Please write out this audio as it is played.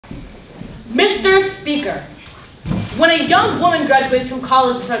Mr. Speaker, when a young woman graduates from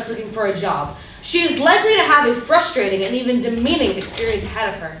college and starts looking for a job, she is likely to have a frustrating and even demeaning experience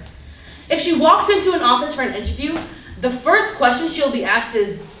ahead of her. If she walks into an office for an interview, the first question she'll be asked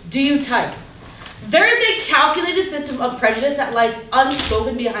is, "Do you type?" There is a calculated system of prejudice that lies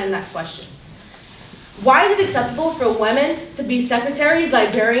unspoken behind that question. Why is it acceptable for women to be secretaries,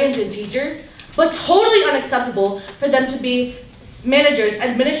 librarians, and teachers, but totally unacceptable for them to be managers,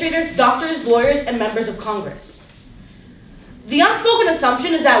 administrators, doctors, lawyers, and members of Congress? The unspoken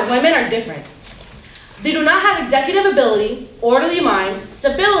assumption is that women are different. They do not have executive ability, orderly minds,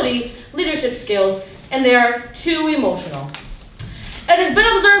 stability, leadership skills, and they are too emotional. It has been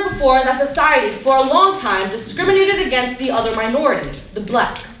observed before that society, for a long time, discriminated against the other minority, the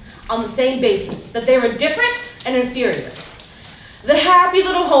blacks, on the same basis, that they were different and inferior. The happy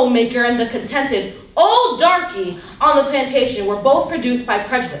little homemaker and the contented old darky on the plantation were both produced by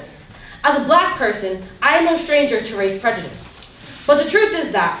prejudice. As a black person, I am no stranger to race prejudice. But the truth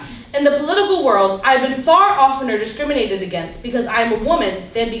is that, in the political world, I have been far oftener discriminated against because I am a woman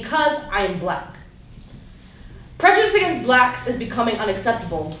than because I am black. Prejudice against blacks is becoming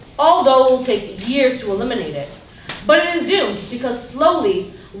unacceptable, although it will take years to eliminate it. But it is doomed because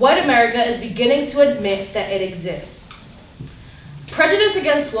slowly, white America is beginning to admit that it exists. Prejudice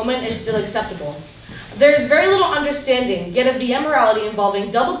against women is still acceptable. There is very little understanding yet of the immorality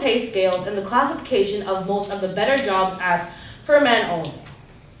involving double pay scales and the classification of most of the better jobs as for men only.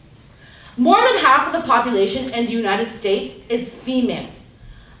 More than half of the population in the United States is female,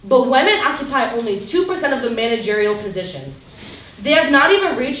 but women occupy only 2% of the managerial positions. They have not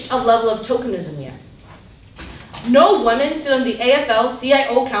even reached a level of tokenism yet. No women sit on the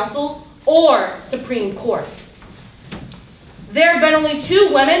AFL-CIO Council or Supreme Court. There have been only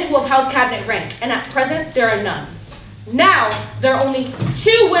 2 women who have held cabinet rank, and at present there are none. Now, there are only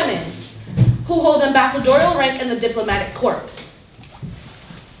 2 women who hold ambassadorial rank in the diplomatic corps.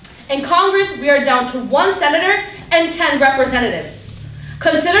 In Congress, we are down to 1 senator and 10 representatives.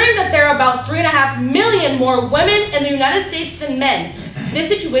 Considering that there are about 3.5 million more women in the United States than men, this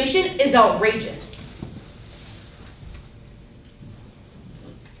situation is outrageous.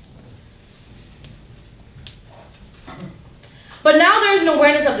 But now there is an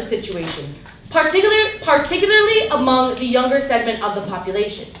awareness of the situation, particularly among the younger segment of the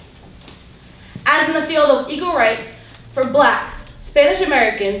population. As in the field of equal rights for blacks, Spanish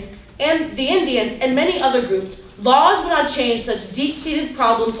Americans, and the Indians, and many other groups, laws will not change such deep-seated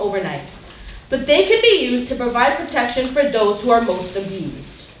problems overnight, but they can be used to provide protection for those who are most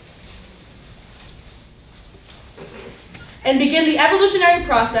abused, and begin the evolutionary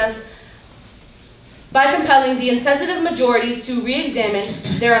process by compelling the insensitive majority to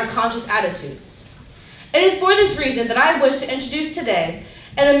re-examine their unconscious attitudes. It is for this reason that I wish to introduce today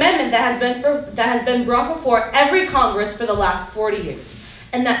an amendment that has been brought before every Congress for the last 40 years,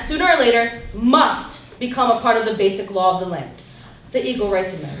 and that sooner or later must become a part of the basic law of the land, the Equal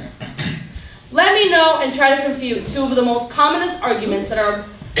Rights Amendment. Let me know and try to confute 2 of the most commonest arguments that are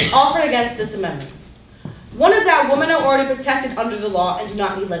offered against this amendment. One is that women are already protected under the law and do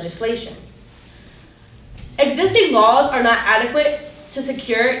not need legislation. Existing laws are not adequate to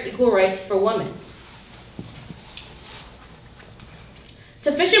secure equal rights for women.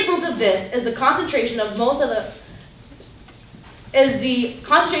 Sufficient proof of this is the concentration of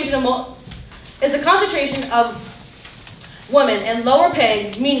women in lower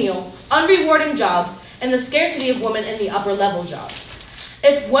paying, menial, unrewarding jobs and the scarcity of women in the upper level jobs.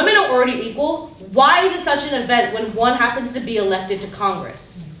 If women are already equal, why is it such an event when one happens to be elected to Congress?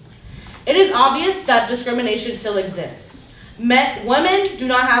 It is obvious that discrimination still exists. Women do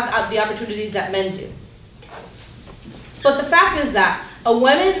not have the opportunities that men do. But the fact is that a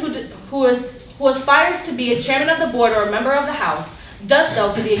woman who aspires to be a chairman of the board or a member of the House does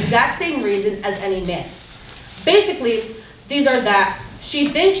so for the exact same reason as any man. Basically, these are that she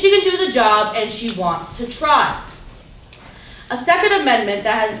thinks she can do the job and she wants to try. A second argument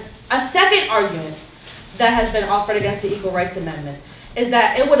that has been offered against the Equal Rights Amendment is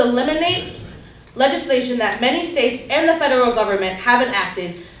that it would eliminate legislation that many states and the federal government have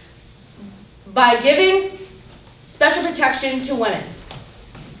enacted by giving special protection to women.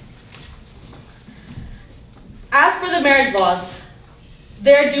 As for the marriage laws,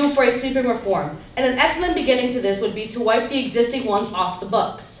 they're due for a sweeping reform, and an excellent beginning to this would be to wipe the existing ones off the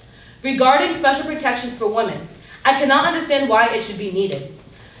books. Regarding special protections for women, I cannot understand why it should be needed.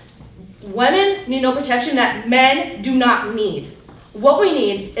 Women need no protection that men do not need. What we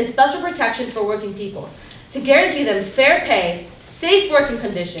need is special protection for working people, to guarantee them fair pay, safe working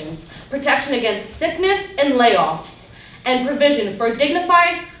conditions, protection against sickness and layoffs, and provision for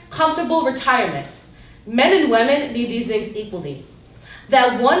dignified comfortable retirement. Men and women need these things equally.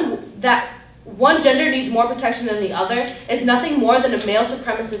 That one gender needs more protection than the other is nothing more than a male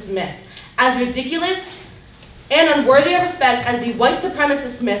supremacist myth, as ridiculous and unworthy of respect as the white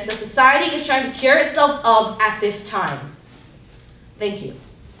supremacist myths that society is trying to cure itself of at this time. Thank you.